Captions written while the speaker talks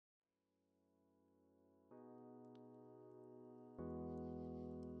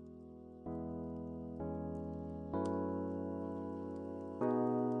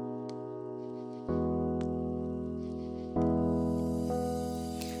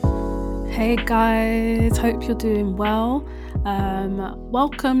Hey guys, hope you're doing well.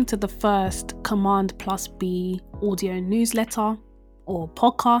 Welcome to the first Command Plus B audio newsletter or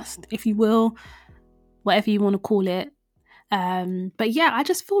podcast, if you will, whatever you want to call it. But yeah, I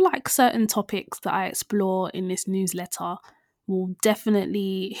just feel like certain topics that I explore in this newsletter will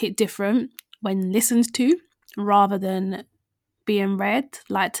definitely hit different when listened to rather than being read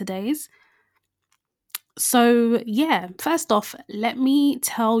like today's. So, yeah, first off, let me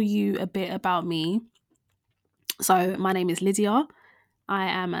tell you a bit about me. So, my name is Lydia. I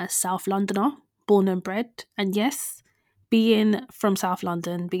am a South Londoner, born and bred. And yes, being from South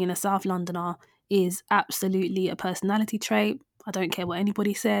London, being a South Londoner is absolutely a personality trait. I don't care what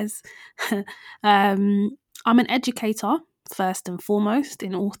anybody says. I'm an educator, first and foremost,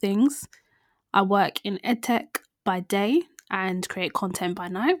 in all things. I work in edtech by day and create content by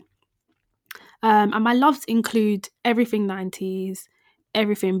night. And my loves include everything 90s,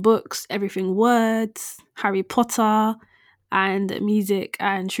 everything books, everything words, Harry Potter, and music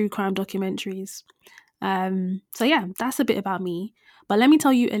and true crime documentaries. So yeah, that's a bit about me. But let me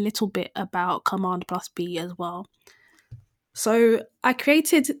tell you a little bit about Command Plus B as well. So I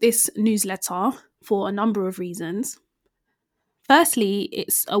created this newsletter for a number of reasons. Firstly,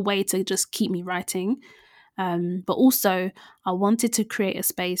 it's a way to just keep me writing. But also, I wanted to create a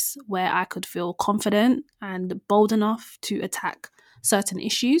space where I could feel confident and bold enough to attack certain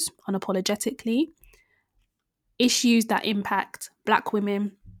issues unapologetically, issues that impact Black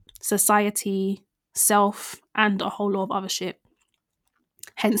women, society, self, and a whole lot of other shit.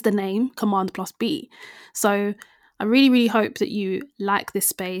 Hence the name Command Plus B. So I really, really hope that you like this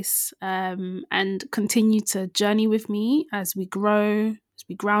space and continue to journey with me as we grow, as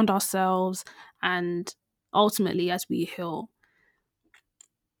we ground ourselves, and ultimately as we heal.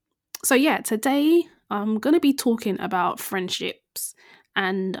 So, yeah, today I'm going to be talking about friendships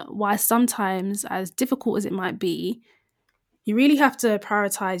and why sometimes, as difficult as it might be, you really have to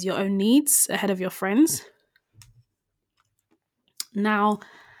prioritize your own needs ahead of your friends. Now,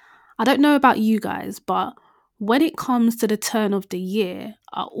 I don't know about you guys, but when it comes to the turn of the year,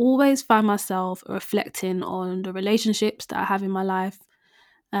 I always find myself reflecting on the relationships that I have in my life.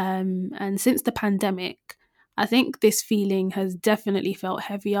 And since the pandemic, I think this feeling has definitely felt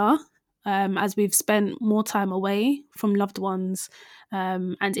heavier as we've spent more time away from loved ones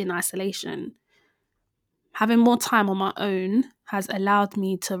and in isolation. Having more time on my own has allowed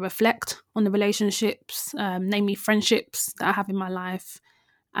me to reflect on the relationships, namely friendships that I have in my life,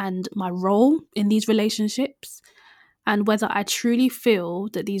 and my role in these relationships, and whether I truly feel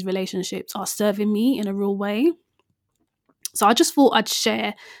that these relationships are serving me in a real way. So I just thought I'd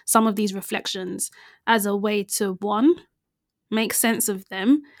share some of these reflections as a way to, one, make sense of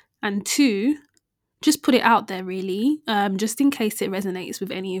them, and two, just put it out there really, just in case it resonates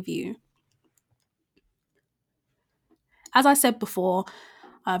with any of you. As I said before,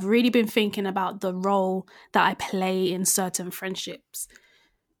 I've really been thinking about the role that I play in certain friendships.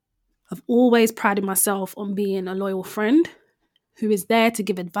 I've always prided myself on being a loyal friend who is there to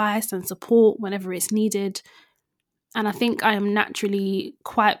give advice and support whenever it's needed. And I think I am naturally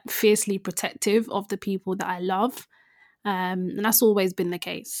quite fiercely protective of the people that I love. And that's always been the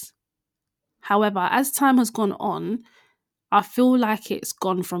case. However, as time has gone on, I feel like it's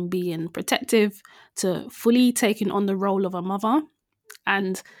gone from being protective to fully taking on the role of a mother.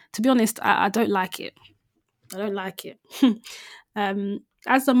 And to be honest, I don't like it. I don't like it.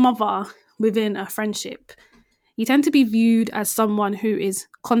 As a mother within a friendship, you tend to be viewed as someone who is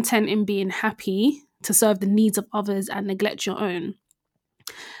content in being happy to serve the needs of others and neglect your own.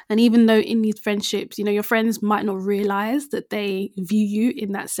 And even though in these friendships, your friends might not realize that they view you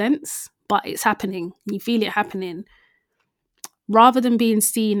in that sense, but it's happening. You feel it happening. Rather than being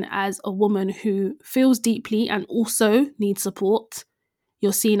seen as a woman who feels deeply and also needs support,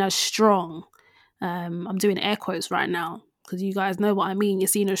 you're seen as strong. I'm doing air quotes right now because you guys know what I mean. You're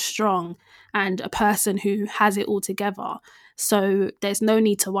seen as strong and a person who has it all together. So there's no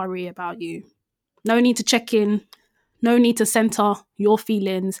need to worry about you. No need to check in. No need to center your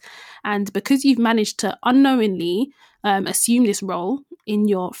feelings. And because you've managed to unknowingly assume this role in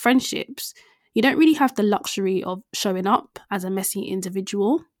your friendships, you don't really have the luxury of showing up as a messy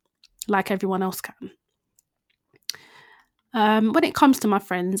individual like everyone else can. When it comes to my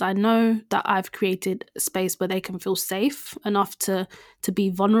friends, I know that I've created a space where they can feel safe enough to be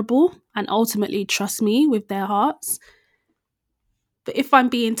vulnerable and ultimately trust me with their hearts. But if I'm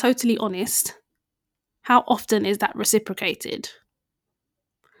being totally honest, how often is that reciprocated?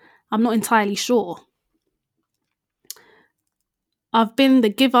 I'm not entirely sure. I've been the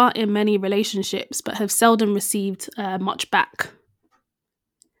giver in many relationships, but have seldom received much back.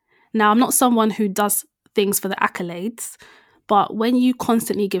 Now, I'm not someone who does things for the accolades, but when you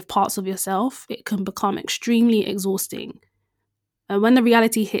constantly give parts of yourself, it can become extremely exhausting. And when the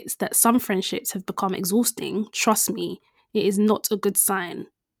reality hits that some friendships have become exhausting, trust me, it is not a good sign.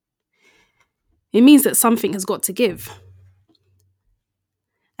 It means that something has got to give.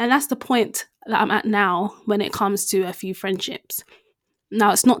 And that's the point that I'm at now when it comes to a few friendships.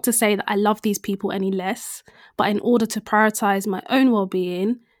 Now, it's not to say that I love these people any less, but in order to prioritize my own well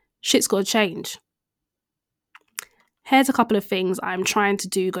being, shit's got to change. Here's a couple of things I'm trying to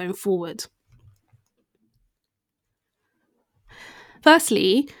do going forward.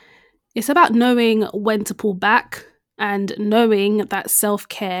 Firstly, it's about knowing when to pull back and knowing that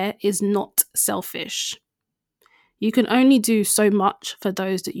self-care is not selfish. You can only do so much for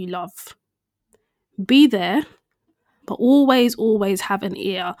those that you love. Be there, but always have an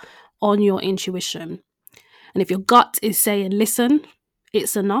ear on your intuition. And if your gut is saying, listen,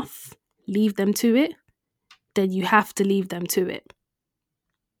 it's enough, leave them to it, then you have to leave them to it.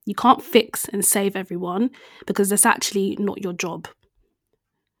 You can't fix and save everyone because that's actually not your job.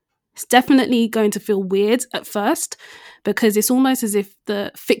 It's definitely going to feel weird at first because it's almost as if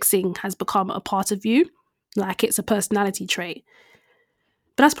the fixing has become a part of you, like it's a personality trait.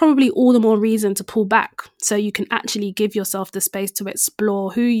 But that's probably all the more reason to pull back so you can actually give yourself the space to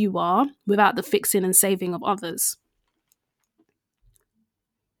explore who you are without the fixing and saving of others.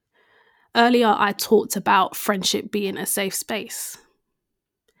 Earlier, I talked about friendship being a safe space.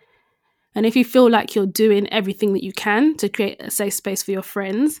 And if you feel like you're doing everything that you can to create a safe space for your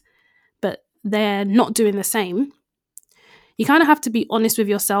friends, but they're not doing the same, you kind of have to be honest with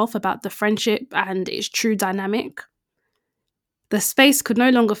yourself about the friendship and its true dynamic. The space could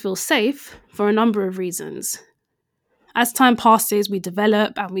no longer feel safe for a number of reasons. As time passes, we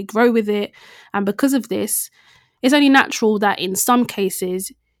develop and we grow with it. And because of this, it's only natural that in some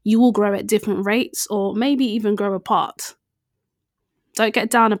cases, you will grow at different rates or maybe even grow apart. Don't get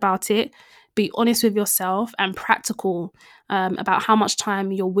down about it. Be honest with yourself and practical about how much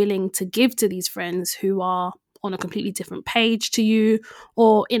time you're willing to give to these friends who are on a completely different page to you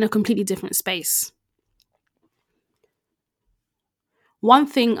or in a completely different space. One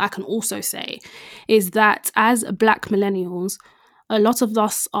thing I can also say is that as Black millennials, a lot of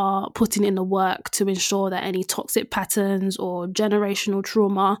us are putting in the work to ensure that any toxic patterns or generational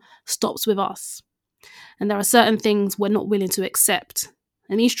trauma stops with us. And there are certain things we're not willing to accept.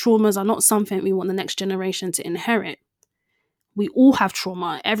 And these traumas are not something we want the next generation to inherit. We all have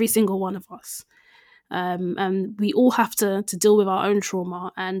trauma, every single one of us. And we all have to deal with our own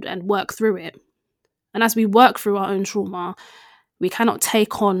trauma and work through it. And as we work through our own trauma, we cannot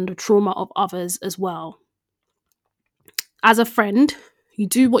take on the trauma of others as well. As a friend, you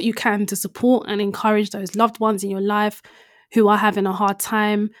do what you can to support and encourage those loved ones in your life who are having a hard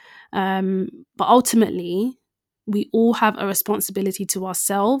time. But ultimately, we all have a responsibility to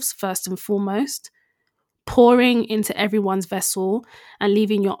ourselves, first and foremost. Pouring into everyone's vessel and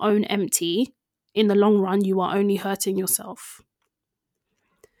leaving your own empty, in the long run, you are only hurting yourself.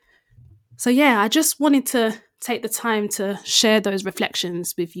 So yeah, I just wanted to take the time to share those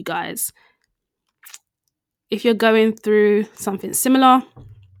reflections with you guys. If you're going through something similar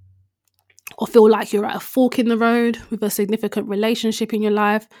or feel like you're at a fork in the road with a significant relationship in your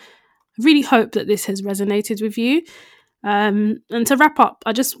life, I really hope that this has resonated with you. And to wrap up,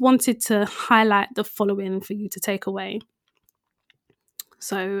 I just wanted to highlight the following for you to take away.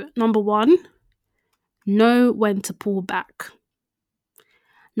 So, number 1, know when to pull back.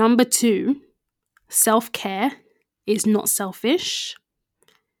 Number 2, self-care is not selfish.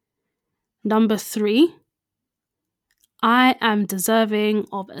 Number 3, I am deserving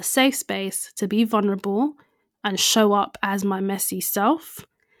of a safe space to be vulnerable and show up as my messy self.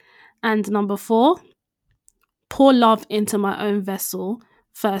 And number 4, pour love into my own vessel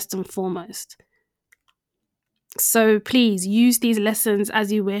first and foremost. So please use these lessons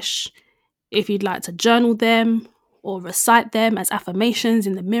as you wish. If you'd like to journal them or recite them as affirmations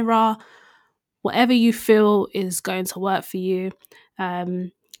in the mirror, whatever you feel is going to work for you,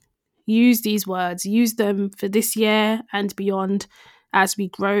 use these words, use them for this year and beyond as we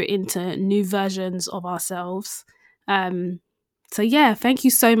grow into new versions of ourselves. So yeah, thank you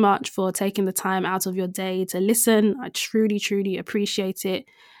so much for taking the time out of your day to listen. I truly appreciate it.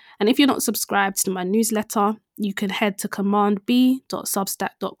 And if you're not subscribed to my newsletter, you can head to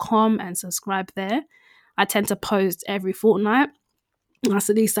commandb.substack.com and subscribe there. I tend to post every fortnight. At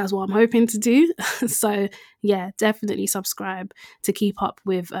least that's what I'm hoping to do. So yeah, definitely subscribe to keep up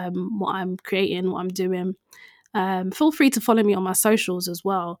with what I'm creating, what I'm doing. Feel free to follow me on my socials as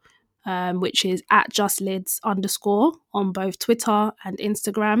well, which is @justlids_ on both Twitter and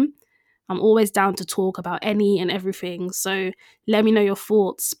Instagram. I'm always down to talk about any and everything. So let me know your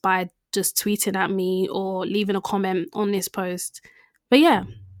thoughts by just tweeting at me or leaving a comment on this post. But yeah,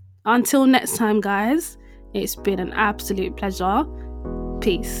 until next time, guys, it's been an absolute pleasure.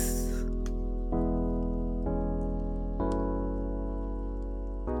 Peace.